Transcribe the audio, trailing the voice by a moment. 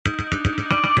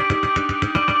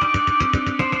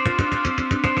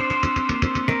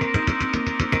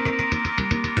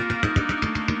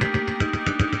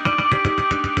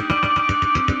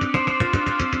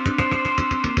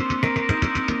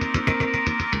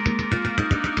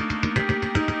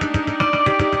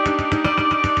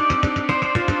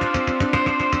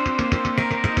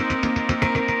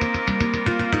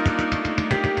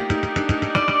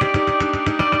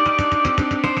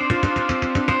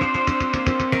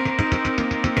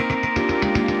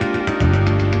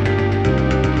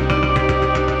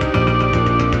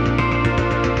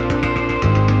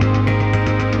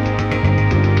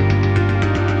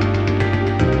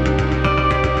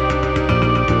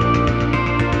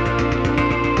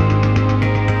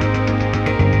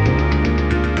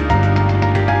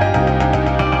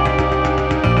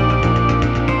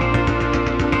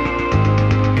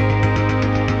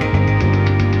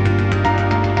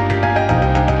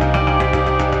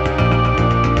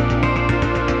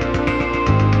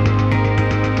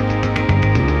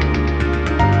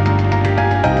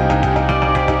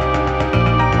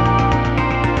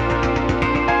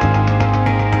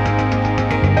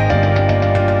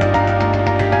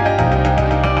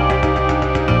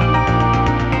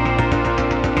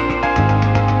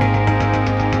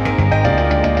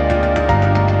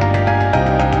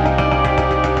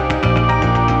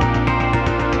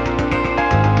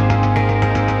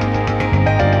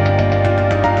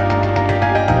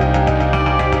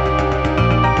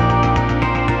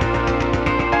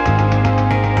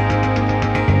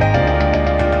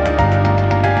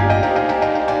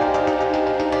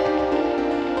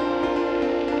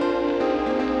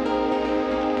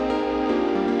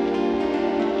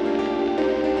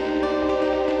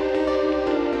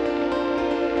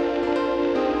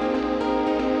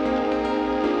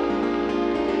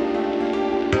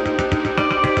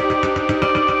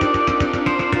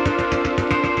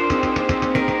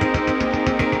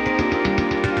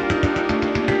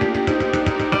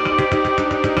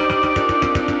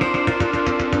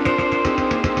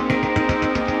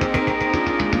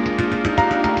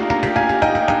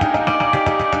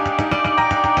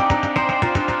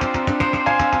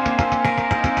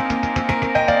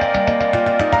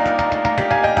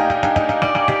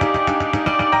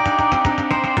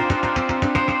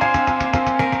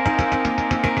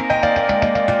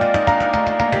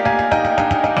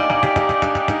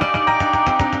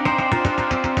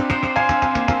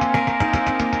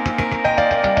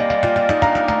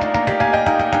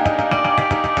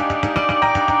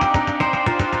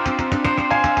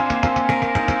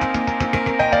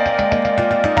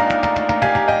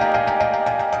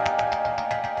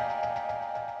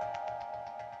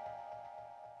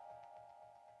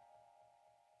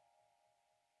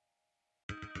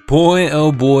Boy,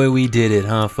 oh boy, we did it,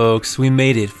 huh, folks? We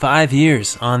made it 5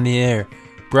 years on the air,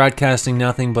 broadcasting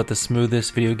nothing but the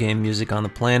smoothest video game music on the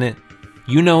planet.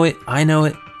 You know it, I know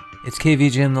it. It's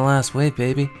KVGM The Last Wave,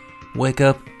 baby. Wake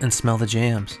up and smell the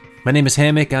jams. My name is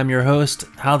Hammock, I'm your host.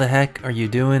 How the heck are you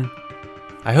doing?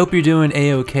 I hope you're doing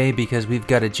A-OK because we've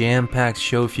got a jam-packed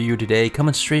show for you today,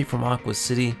 coming straight from Aqua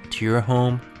City to your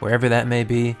home, wherever that may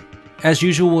be. As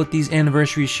usual with these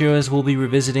anniversary shows, we'll be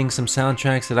revisiting some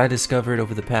soundtracks that I discovered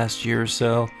over the past year or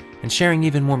so, and sharing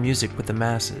even more music with the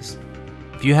masses.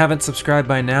 If you haven't subscribed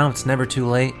by now, it's never too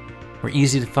late. We're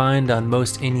easy to find on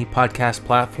most any podcast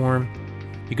platform.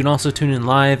 You can also tune in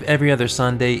live every other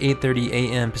Sunday, 8:30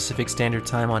 a.m. Pacific Standard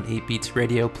Time on 8 Beats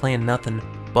Radio, playing nothing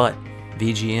but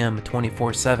VGM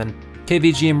 24/7.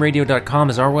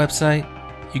 KVGMradio.com is our website.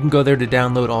 You can go there to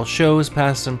download all shows,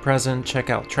 past and present, check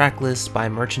out track lists, buy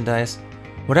merchandise,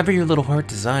 whatever your little heart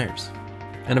desires.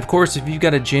 And of course, if you've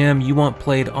got a jam you want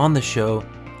played on the show,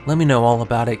 let me know all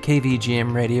about it,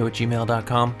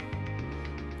 kvgmradio@gmail.com.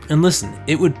 And listen,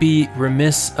 it would be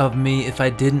remiss of me if I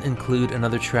didn't include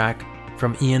another track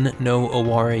from Ian no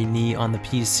Oware ni on the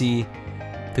PC.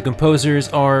 The composers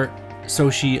are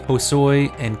Soshi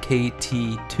Hosoi and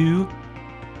KT2.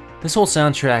 This whole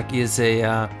soundtrack is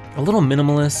a little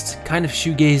minimalist, kind of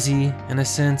shoegazy in a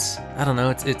sense. I don't know,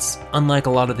 it's unlike a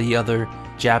lot of the other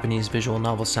Japanese visual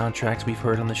novel soundtracks we've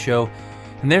heard on the show,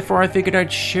 and therefore I figured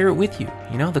I'd share it with you,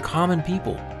 the common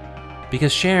people.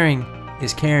 Because sharing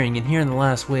is caring, and here in The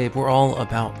Last Wave, we're all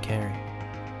about caring.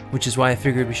 Which is why I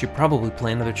figured we should probably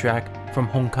play another track from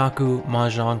Honkaku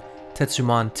Mahjong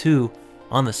Tetsuman 2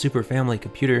 on the Super Family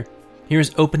computer.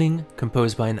 Here's Opening,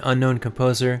 composed by an unknown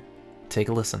composer. Take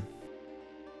a listen.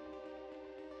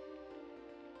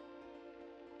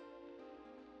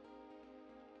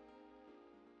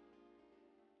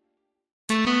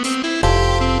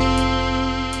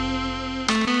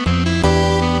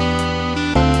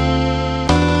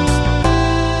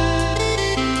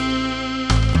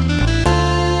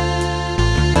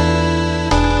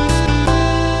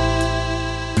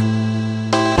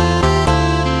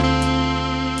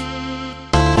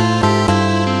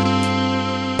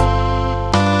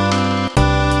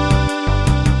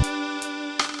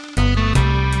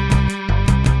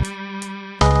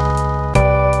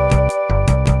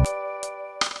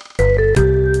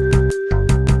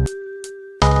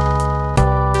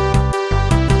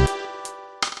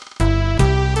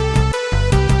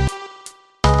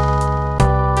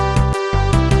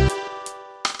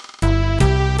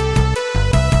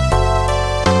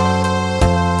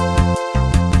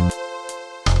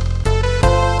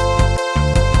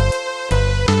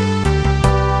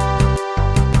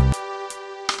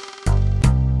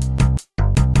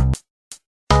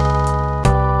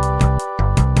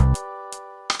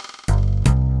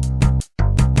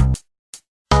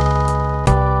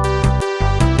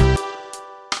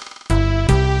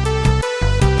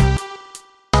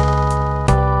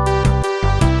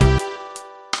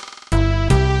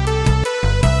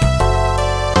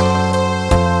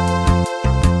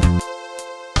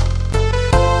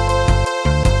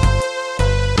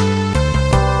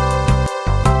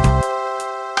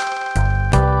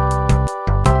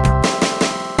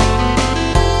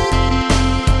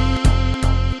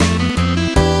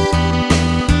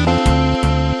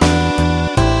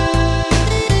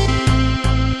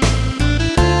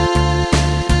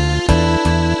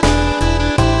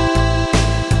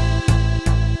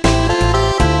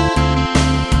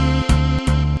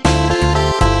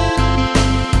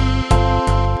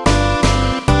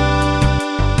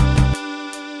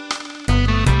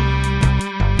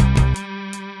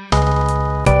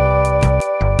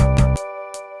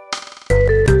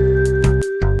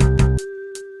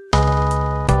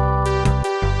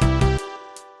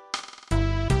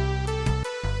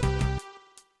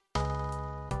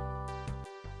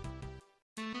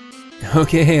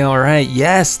 Okay, alright,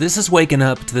 yes, this is waking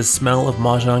up to the smell of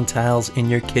Mahjong tiles in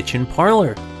your kitchen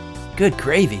parlor. Good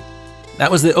gravy.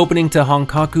 That was the opening to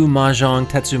Honkaku Mahjong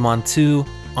Tetsuman 2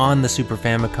 on the Super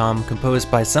Famicom, composed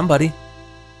by somebody.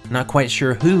 Not quite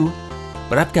sure who,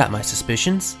 but I've got my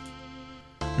suspicions.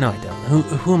 No, I don't.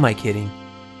 Who am I kidding?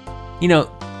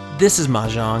 This is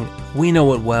Mahjong. We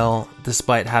know it well,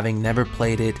 despite having never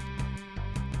played it.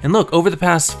 And look, over the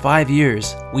past 5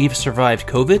 years, we've survived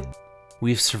COVID.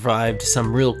 We've survived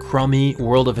some real crummy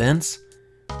world events.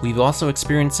 We've also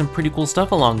experienced some pretty cool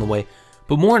stuff along the way.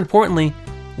 But more importantly,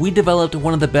 we developed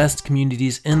one of the best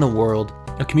communities in the world.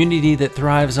 A community that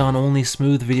thrives on only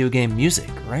smooth video game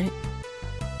music, right?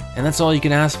 And that's all you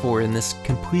can ask for in this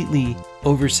completely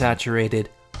oversaturated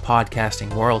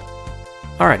podcasting world.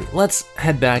 Alrighty, let's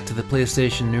head back to the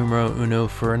PlayStation numero uno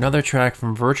for another track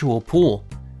from Virtual Pool.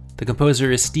 The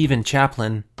composer is Stephen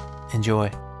Chaplin.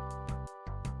 Enjoy.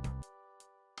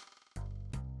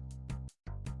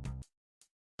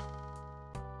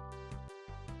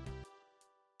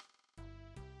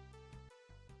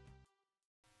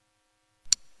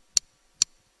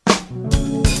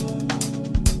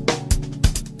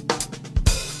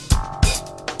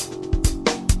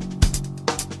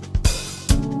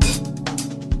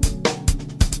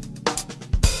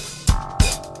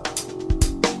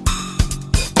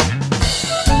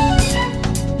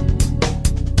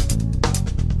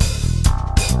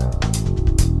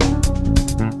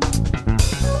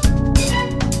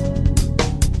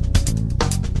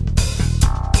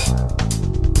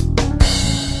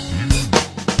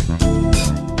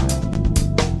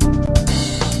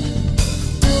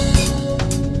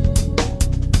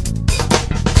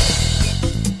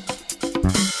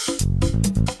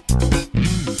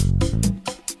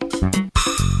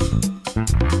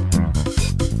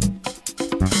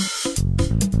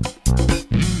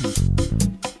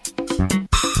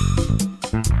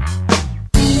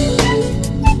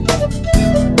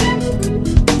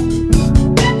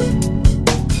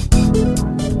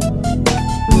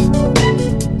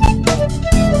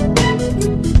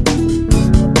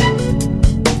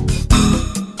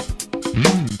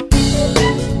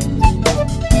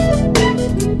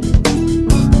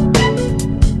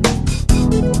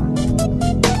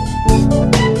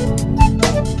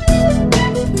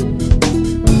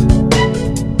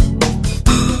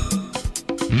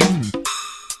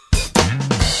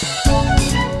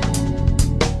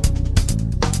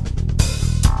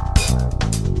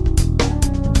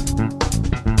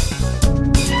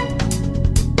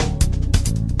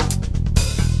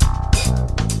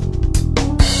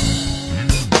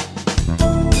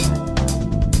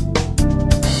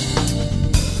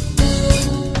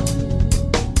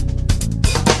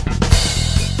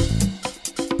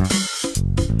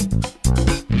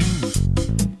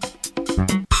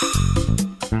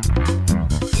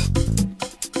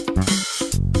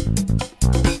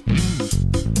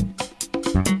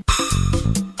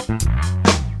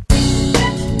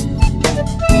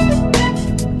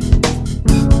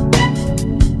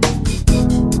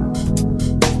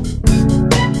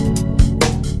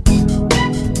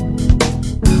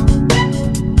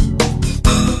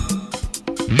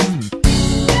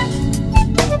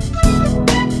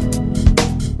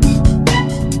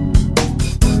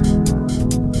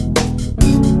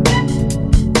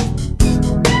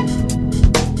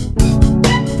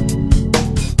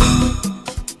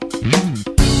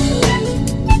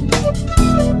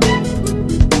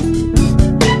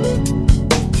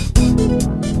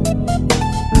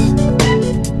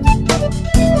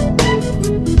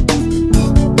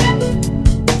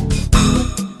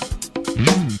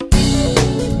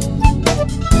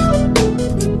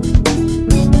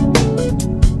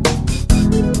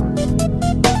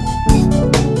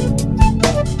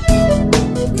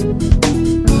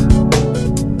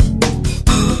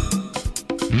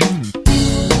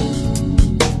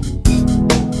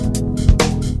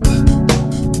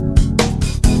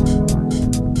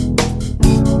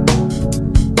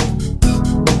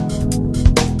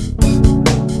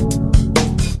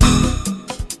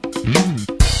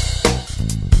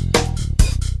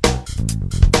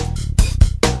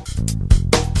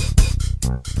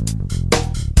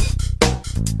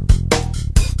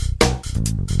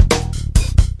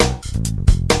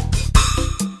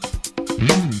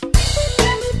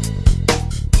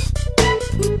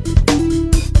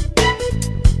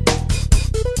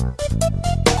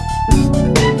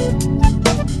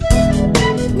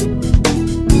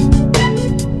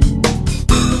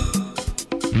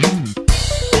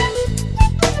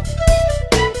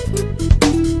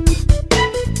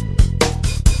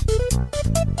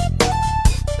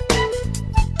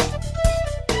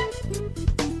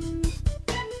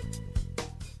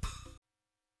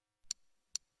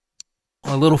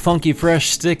 A little funky fresh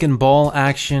stick and ball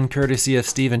action courtesy of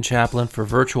Stephen Chaplin for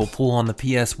Virtual Pool on the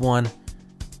PS1.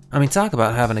 I mean, talk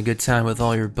about having a good time with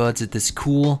all your buds at this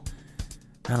cool,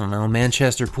 I don't know,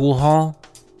 Manchester pool hall?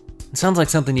 It sounds like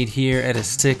something you'd hear at a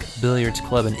stick billiards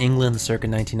club in England circa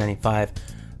 1995,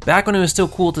 back when it was still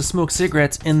cool to smoke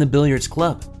cigarettes in the billiards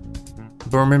club.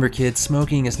 But remember kids,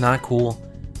 smoking is not cool.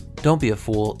 Don't be a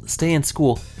fool, stay in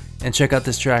school, and check out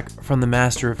this track from the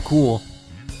master of cool,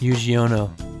 Yuji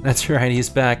Ono. That's right, he's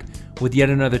back with yet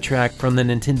another track from the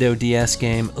Nintendo DS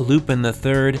game Lupin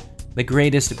III, the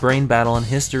greatest brain battle in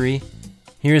history.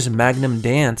 Here's Magnum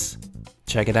Dance.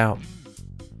 Check it out.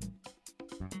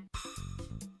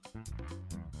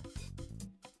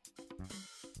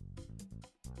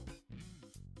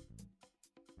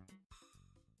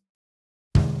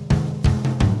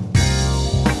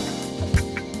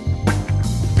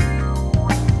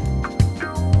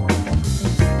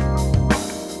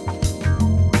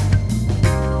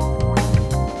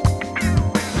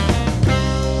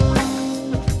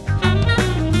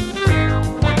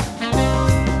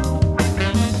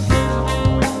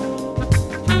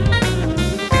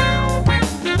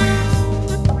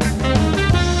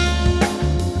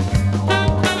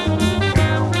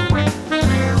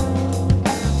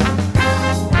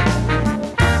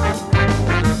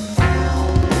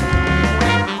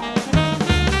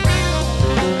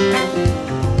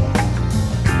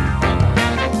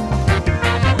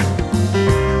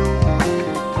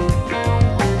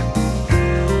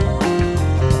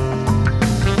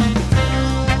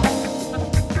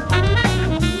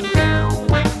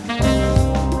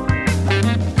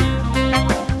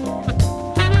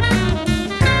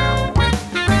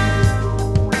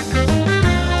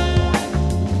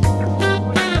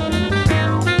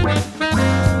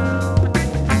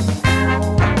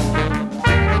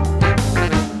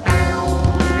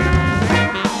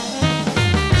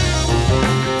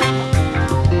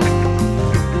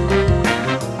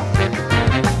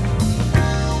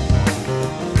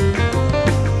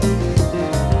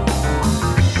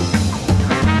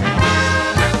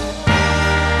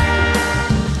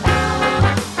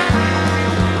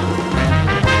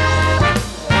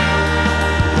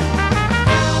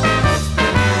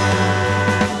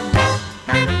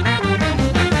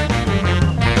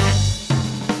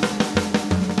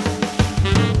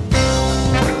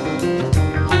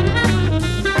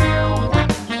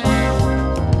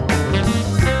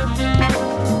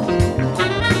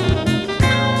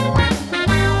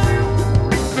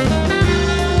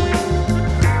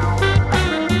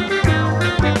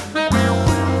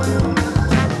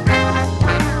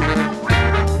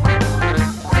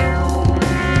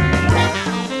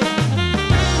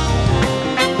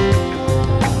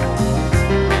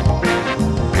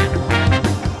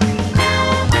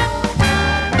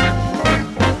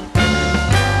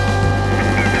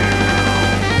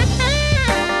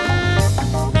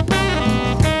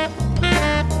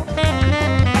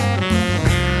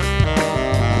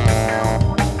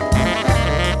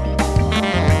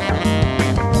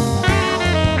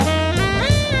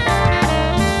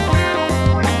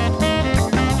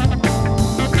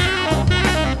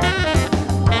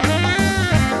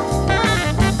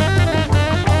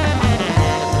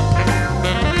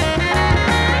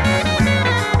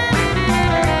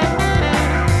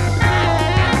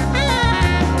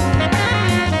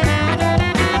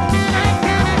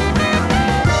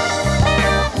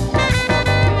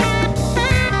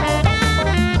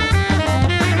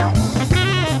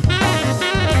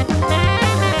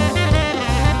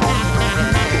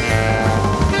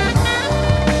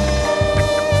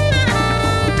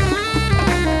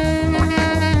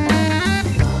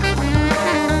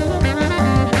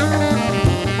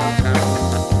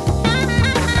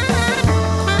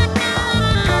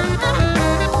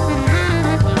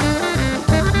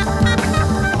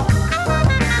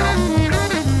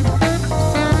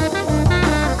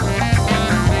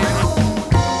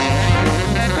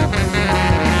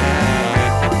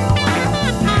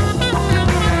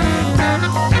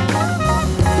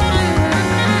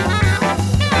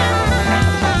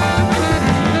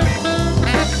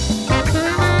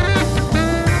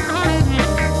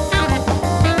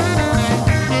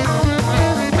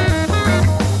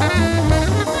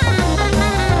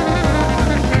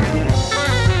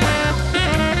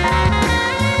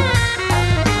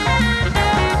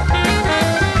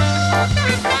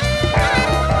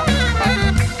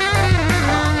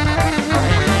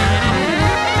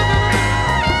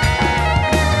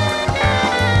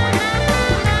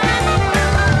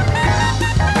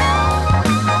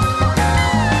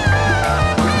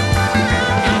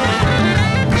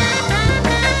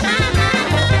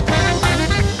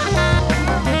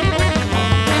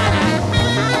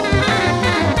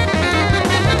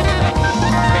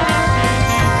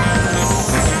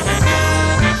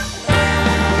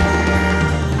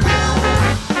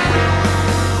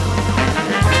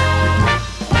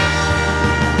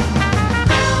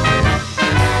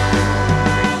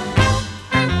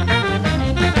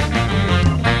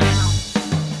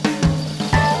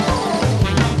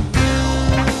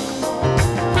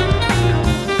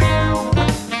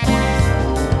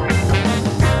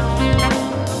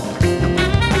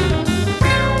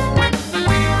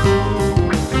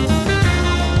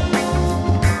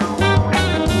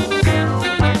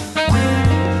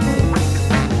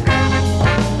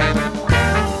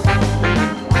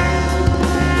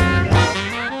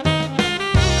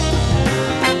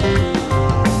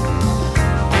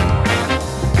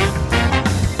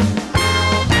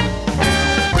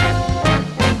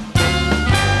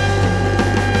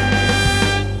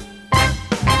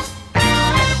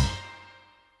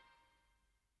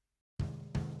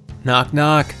 Knock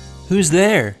knock. Who's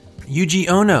there? Yuji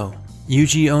Ono.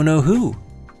 Yuji Ono who?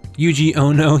 Yuji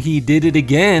Ono, he did it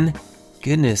again.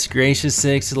 Goodness gracious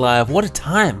sakes alive. What a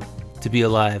time to be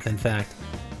alive, in fact.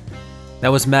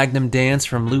 That was Magnum Dance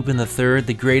from Lupin III,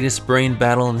 the greatest brain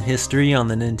battle in history on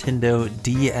the Nintendo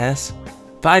DS.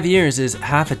 5 years is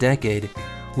half a decade,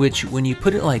 which when you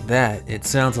put it like that, it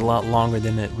sounds a lot longer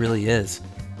than it really is.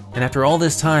 And after all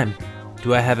this time,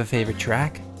 do I have a favorite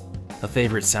track? A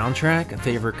favorite soundtrack? A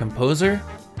favorite composer?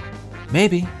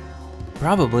 Maybe.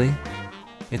 Probably.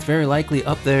 It's very likely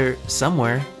up there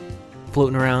somewhere,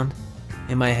 floating around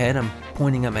in my head. I'm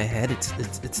pointing at my head.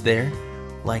 It's there,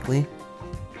 likely.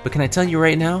 But can I tell you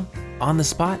right now, on the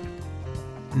spot?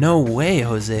 No way,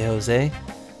 Jose.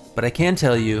 But I can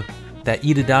tell you that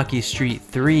Itadaki Street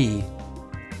 3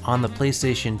 on the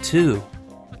PlayStation 2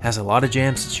 has a lot of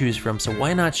jams to choose from, so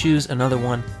why not choose another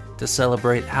one to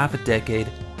celebrate half a decade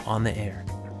on the air?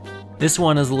 This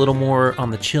one is a little more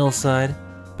on the chill side,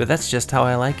 but that's just how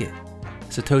I like it.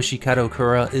 Satoshi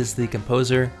Kadokura is the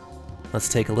composer. Let's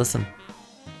take a listen.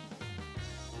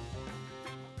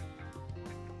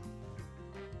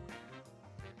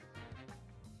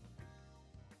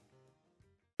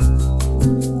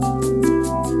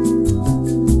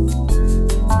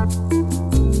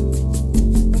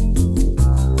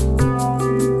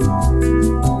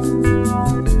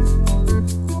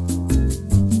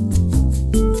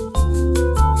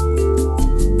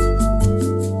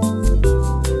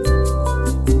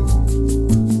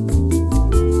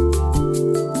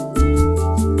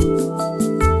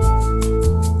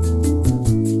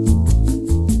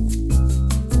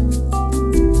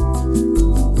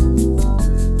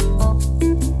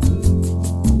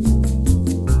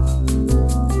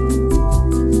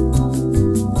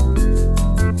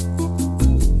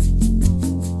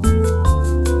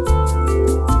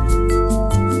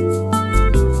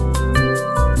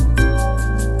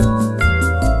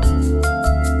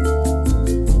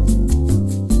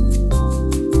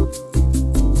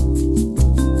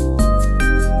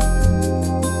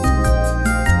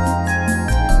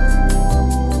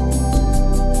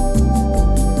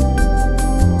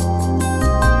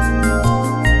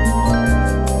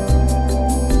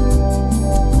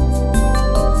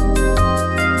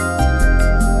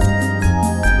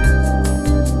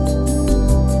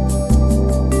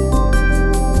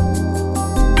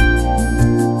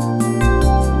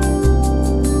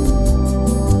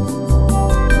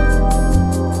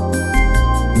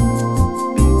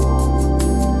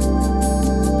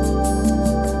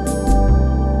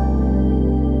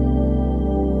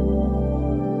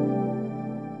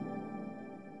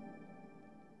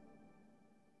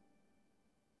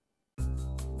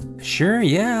 Sure,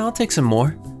 yeah, I'll take some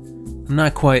more. I'm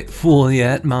not quite full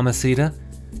yet, Mamacita.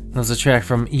 That was a track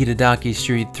from Itadaki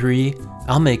Street 3,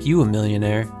 I'll Make You a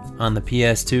Millionaire, on the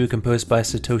PS2, composed by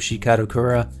Satoshi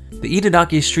Kadokura. The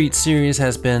Itadaki Street series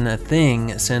has been a thing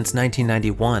since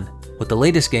 1991, with the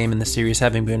latest game in the series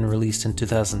having been released in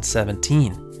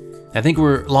 2017. I think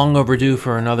we're long overdue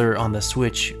for another on the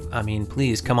Switch. I mean,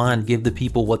 please, come on, give the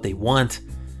people what they want.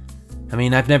 I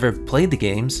mean, I've never played the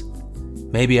games.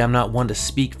 Maybe I'm not one to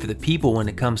speak for the people when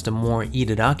it comes to more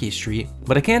Itadaki Street,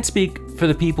 but I can speak for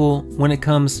the people when it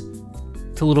comes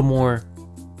to a little more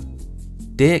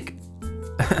dick.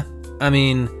 I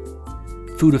mean,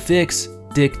 Food to Fix,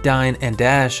 Dick, Dine, and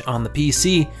Dash on the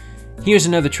PC. Here's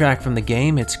another track from the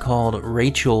game. It's called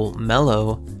Rachel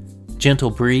Mellow. Gentle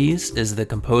Breeze is the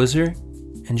composer.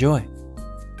 Enjoy.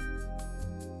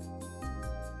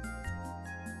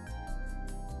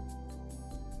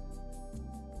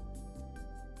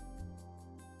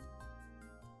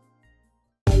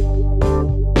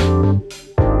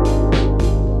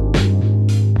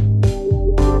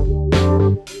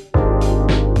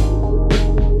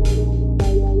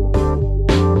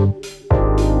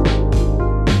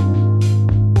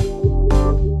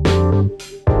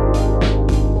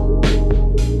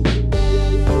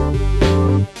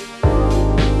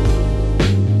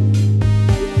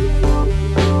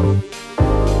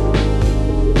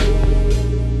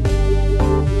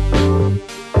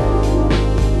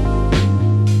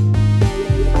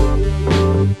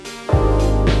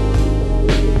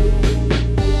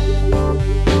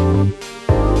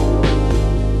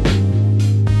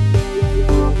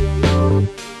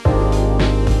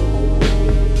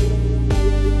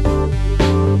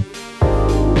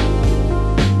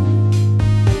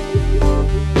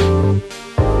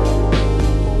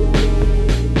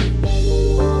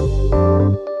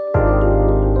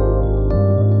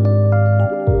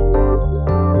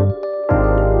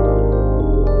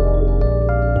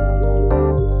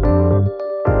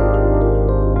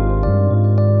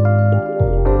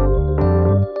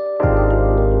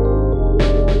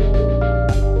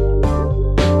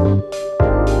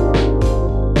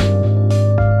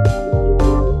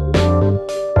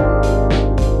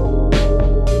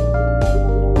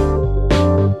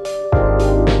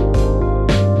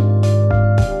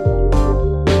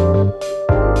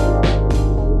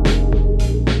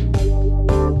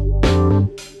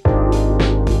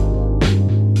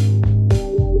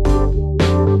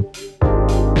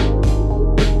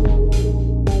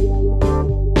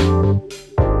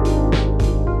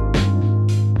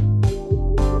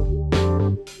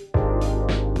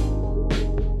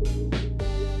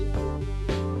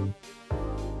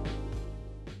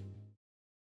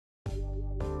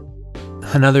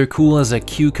 Another cool as a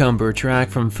cucumber track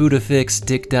from Foodafix,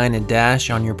 Dick, Dine, and Dash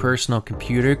on your personal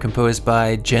computer, composed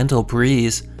by Gentle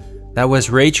Breeze. That was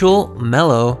Rachel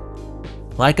Mello.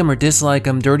 Like 'em or dislike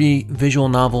 'em, dirty visual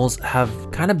novels have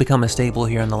kind of become a staple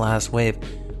here in the last wave.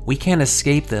 We can't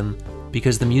escape them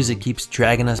because the music keeps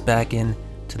dragging us back in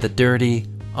to the dirty,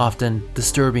 often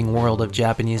disturbing world of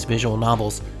Japanese visual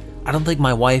novels. I don't think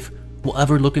my wife will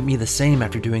ever look at me the same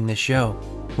after doing this show,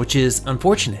 which is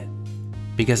unfortunate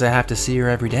because I have to see her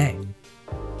every day.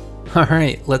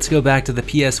 Alright, let's go back to the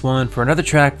PS1 for another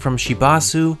track from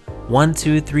Shibasu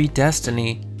 123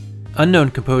 Destiny. Unknown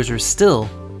composer still,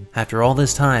 after all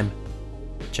this time.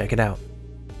 Check it out.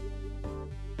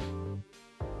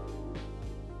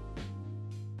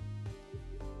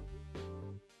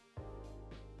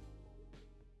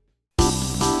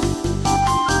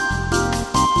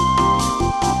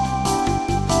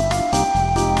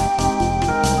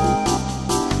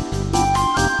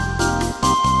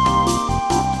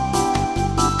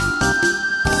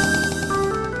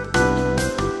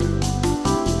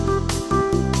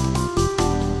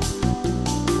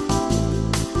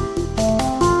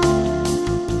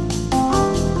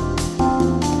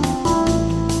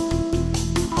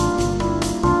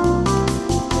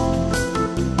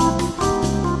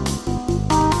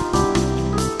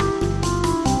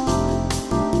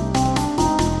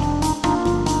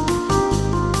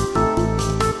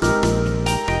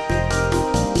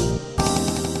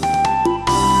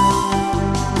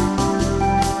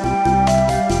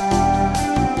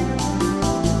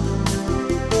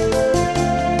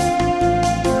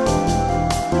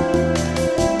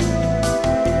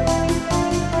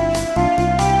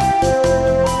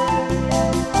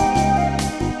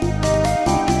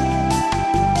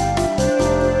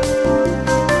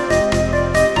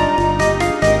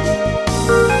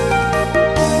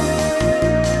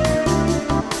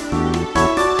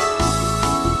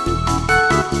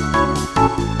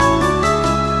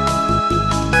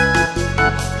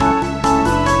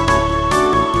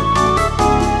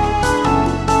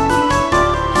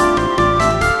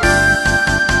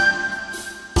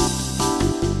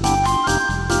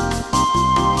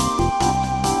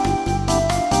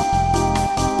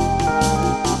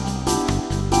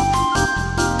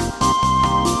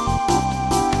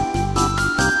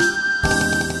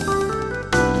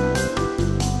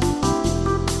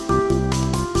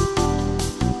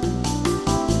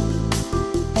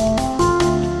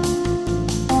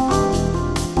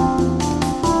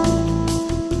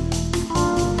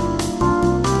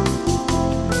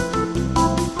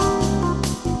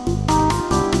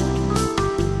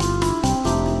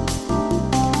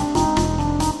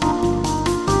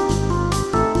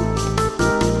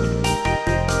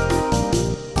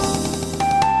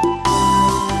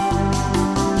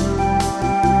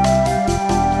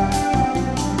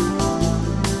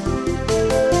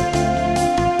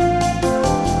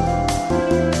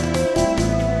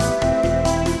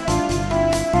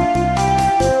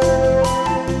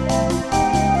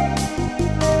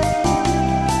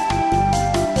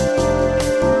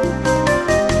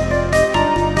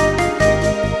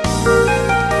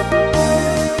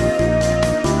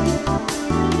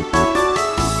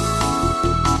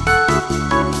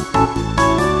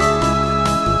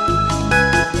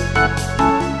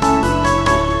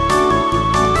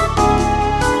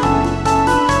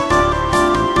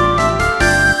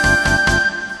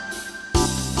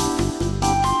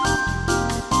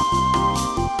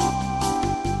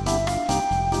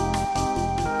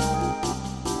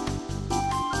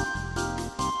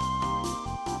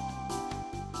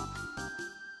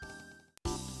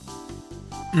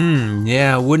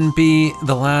 Yeah, wouldn't be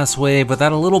the last wave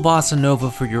without a little bossa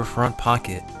nova for your front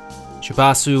pocket.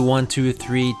 Shibasu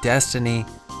 123 Destiny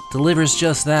delivers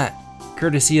just that,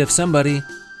 courtesy of somebody,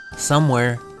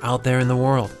 somewhere out there in the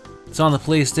world. It's on the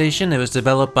PlayStation. It was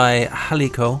developed by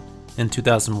Halico in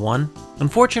 2001.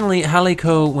 Unfortunately,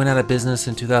 Halico went out of business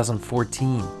in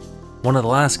 2014. One of the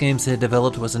last games they had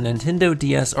developed was a Nintendo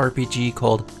DS RPG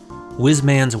called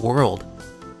Whizman's World,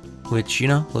 which,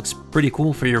 looks pretty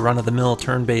cool for your run-of-the-mill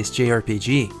turn-based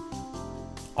JRPG.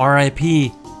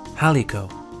 R.I.P.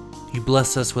 Halico. You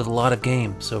blessed us with a lot of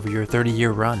games over your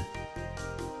 30-year run.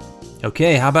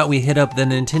 Okay, how about we hit up the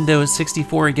Nintendo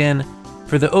 64 again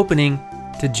for the opening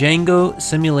to Django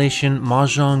Simulation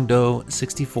Mahjong Do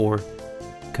 64,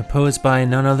 composed by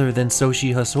none other than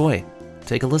Soshi Hasoi.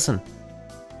 Take a listen.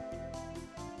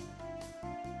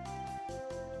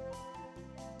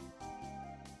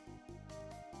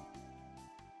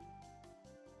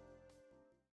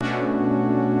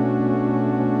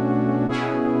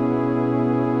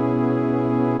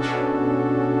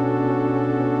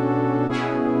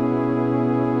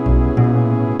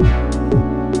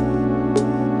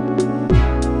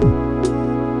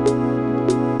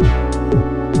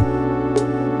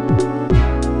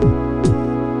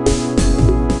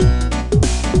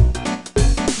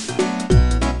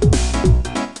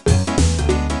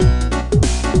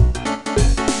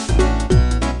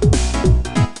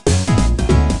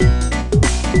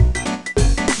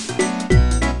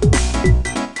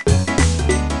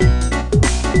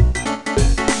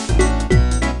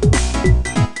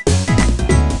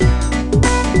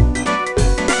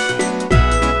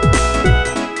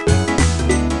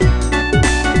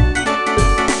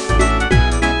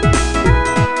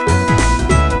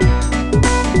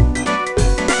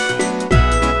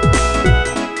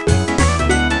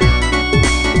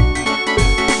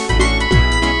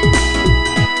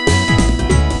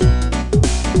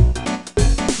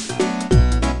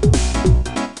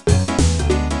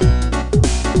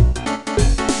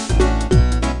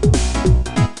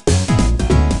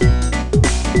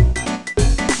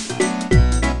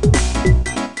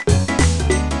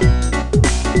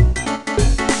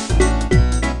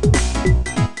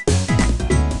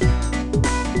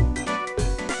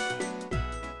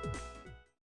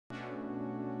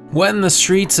 What in the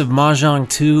streets of Mahjong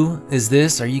 2 is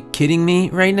this? Are you kidding me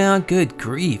right now? Good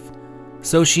grief.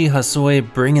 Soshi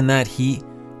Hasoi bringing that heat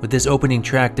with this opening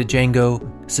track to Django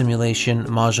Simulation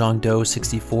Mahjong Do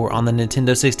 64 on the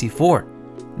Nintendo 64.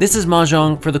 This is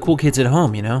Mahjong for the cool kids at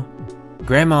home, you know?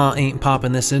 Grandma ain't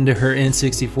popping this into her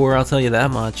N64, I'll tell you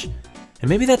that much. And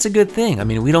maybe that's a good thing. I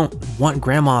mean, we don't want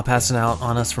Grandma passing out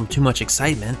on us from too much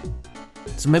excitement.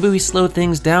 So maybe we slow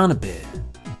things down a bit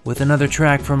with another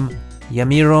track from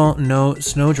Yamiro no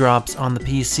Snowdrops on the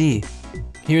PC.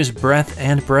 Here's Breath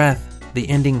and Breath, the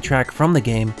ending track from the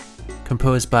game,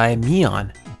 composed by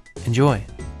Mion. Enjoy.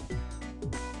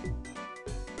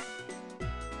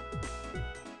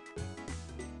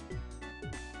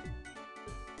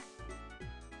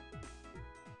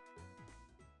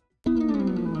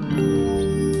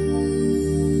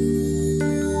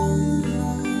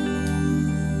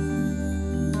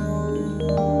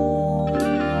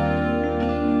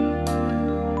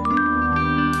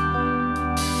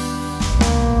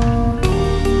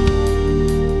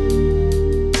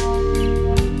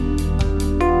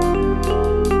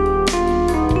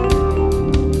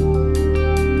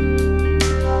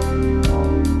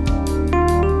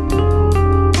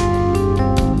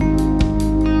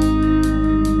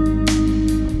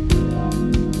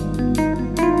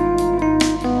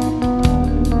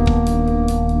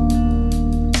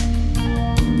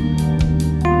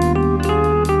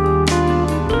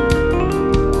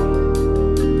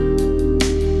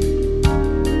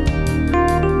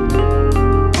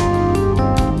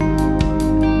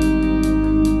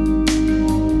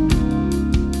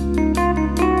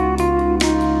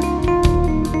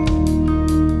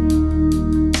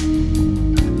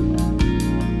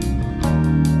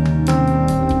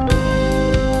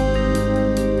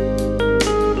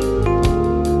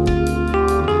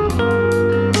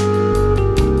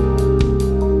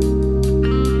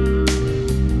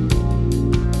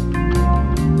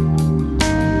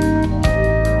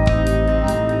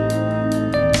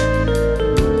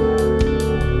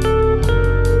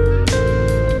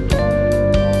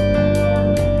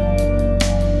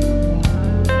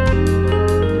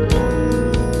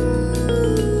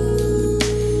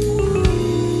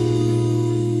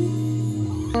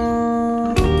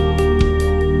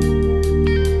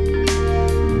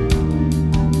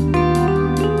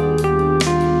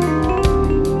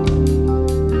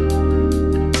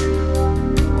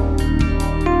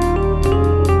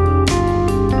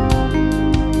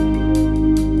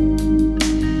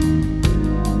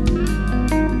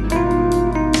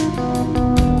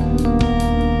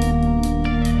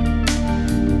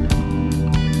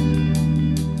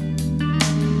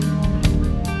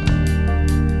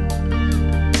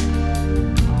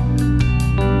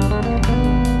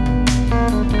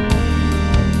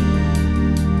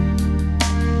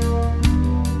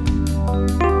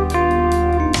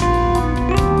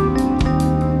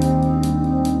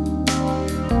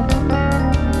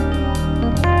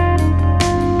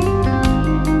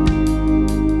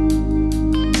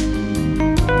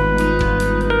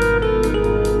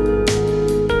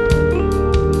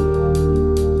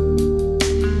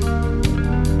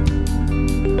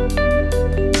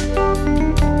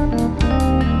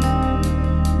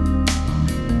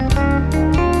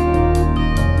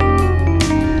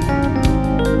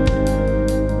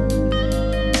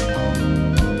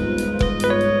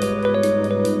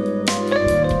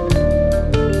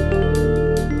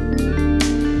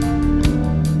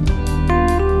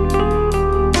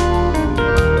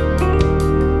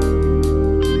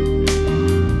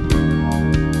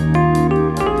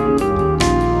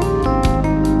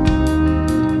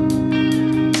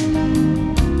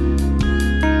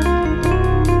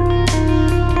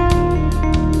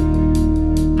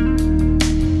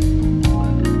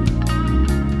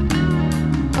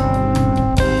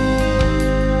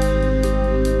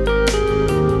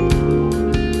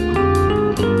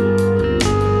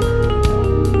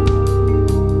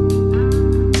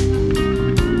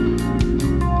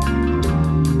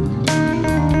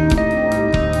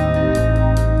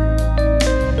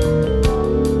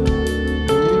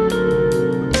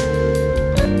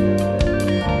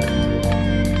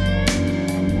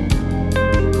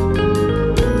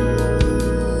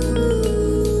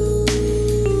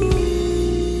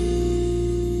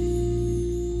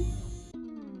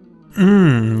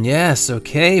 Yes,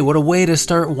 okay, what a way to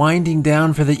start winding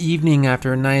down for the evening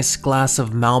after a nice glass of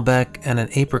Malbec and an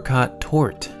apricot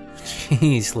torte.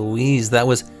 Jeez Louise, that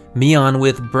was Mion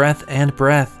with Breath and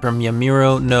Breath from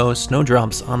Yamiro no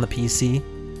Snowdrops on the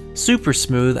PC. Super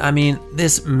smooth. I mean,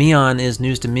 this Mion is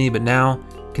news to me, but now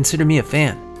consider me a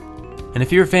fan. And if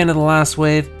you're a fan of The Last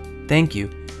Wave, thank you.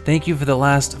 Thank you for the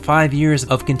last 5 years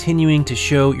of continuing to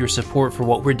show your support for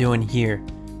what we're doing here.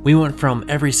 We went from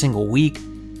every single week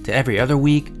to every other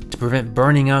week to prevent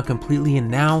burning out completely, and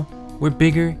now we're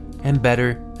bigger and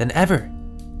better than ever.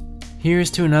 Here's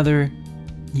to another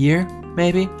year,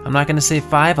 maybe? I'm not going to say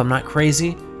 5, I'm not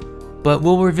crazy, but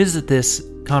we'll revisit this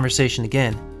conversation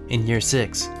again in year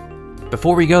 6.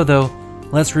 Before we go though,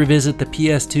 let's revisit the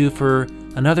PS2 for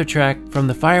another track from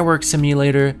the fireworks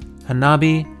simulator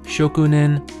Hanabi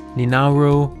Shokunen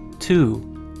Ninaro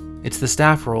 2. It's the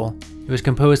staff roll. It was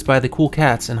composed by the Cool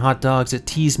Cats and Hot Dogs at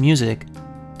Tease Music.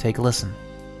 Take a listen.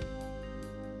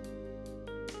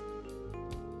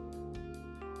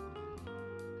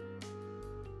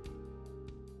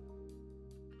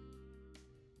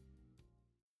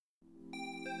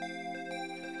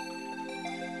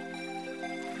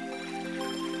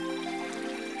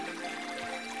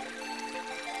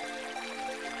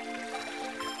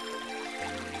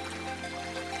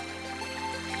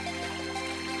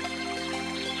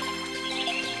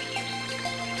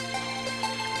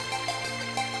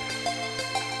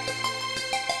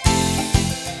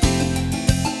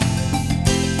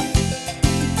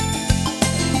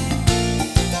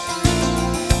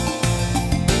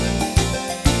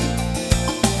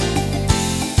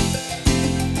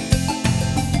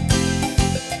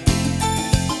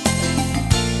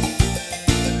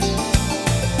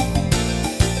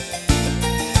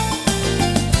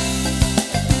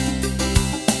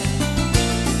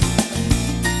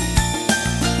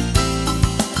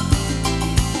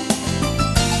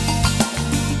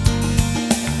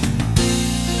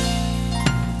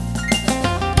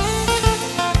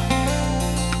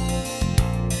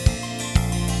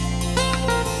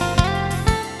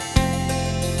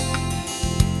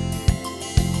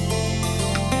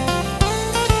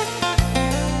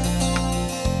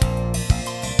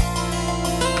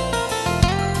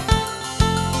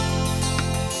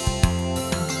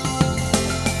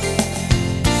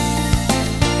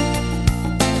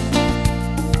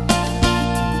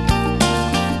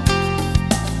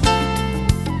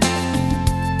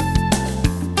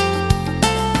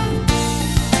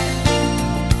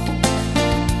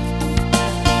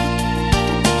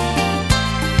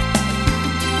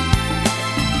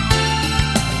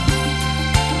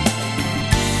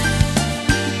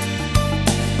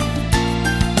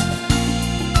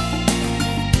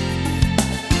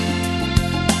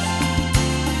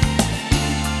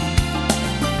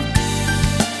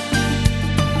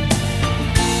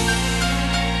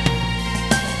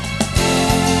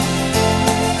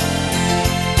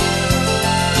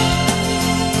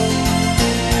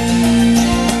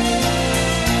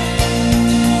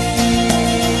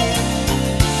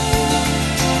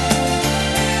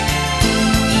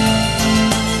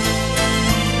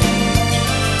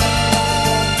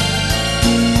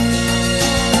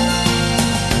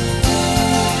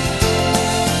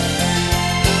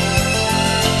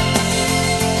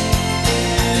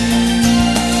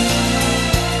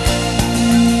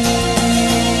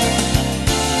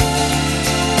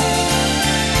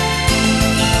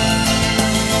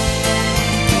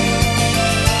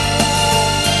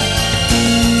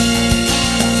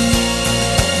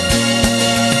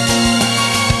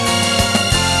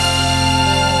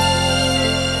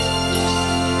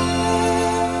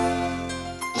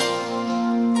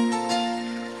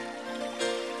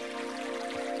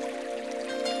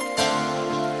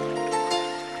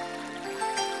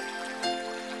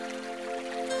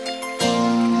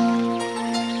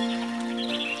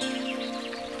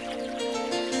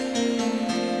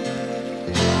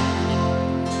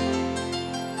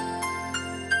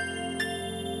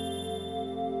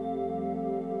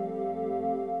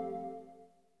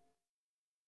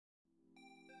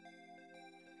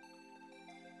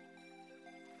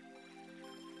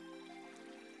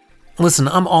 Listen,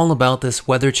 I'm all about this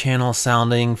Weather Channel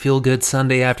sounding, feel-good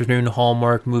Sunday afternoon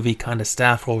Hallmark movie kind of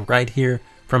staff roll right here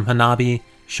from Hanabi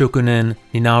Shokunen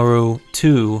Ninaru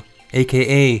 2,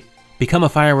 aka Become a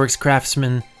Fireworks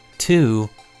Craftsman 2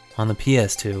 on the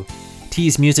PS2.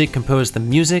 Tease Music composed the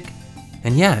music,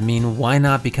 and yeah, I mean, why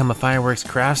not become a fireworks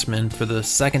craftsman for the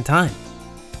second time?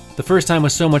 The first time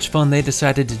was so much fun they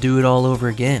decided to do it all over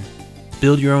again.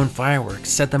 Build your own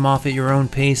fireworks, set them off at your own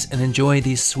pace, and enjoy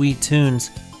these sweet tunes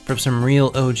from some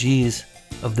real OGs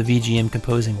of the VGM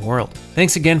composing world.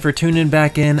 Thanks again for tuning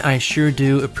back in. I sure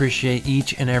do appreciate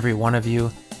each and every one of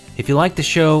you. If you like the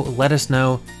show, let us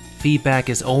know. Feedback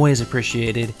is always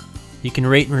appreciated. You can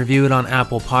rate and review it on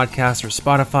Apple Podcasts or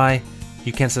Spotify.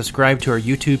 You can subscribe to our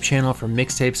YouTube channel for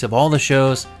mixtapes of all the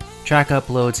shows, track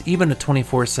uploads, even a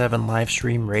 24/7 live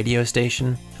stream radio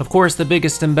station. Of course, the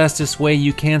biggest and bestest way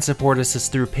you can support us is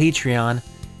through Patreon.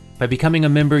 By becoming a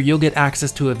member, you'll get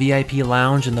access to a VIP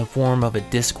lounge in the form of a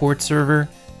Discord server,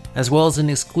 as well as an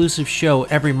exclusive show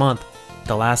every month,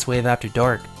 The Last Wave After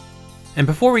Dark. And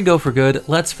before we go for good,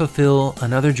 let's fulfill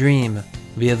another dream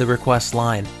via the request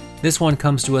line. This one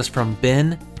comes to us from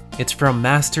Ben. It's from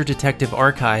Master Detective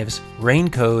Archives' Rain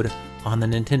Code on the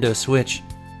Nintendo Switch.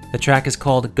 The track is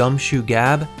called Gumshoe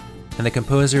Gab, and the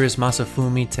composer is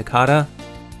Masafumi Takada.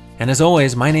 And as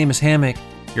always, my name is Hammock,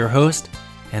 your host,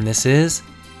 and this is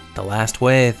The Last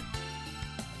Wave.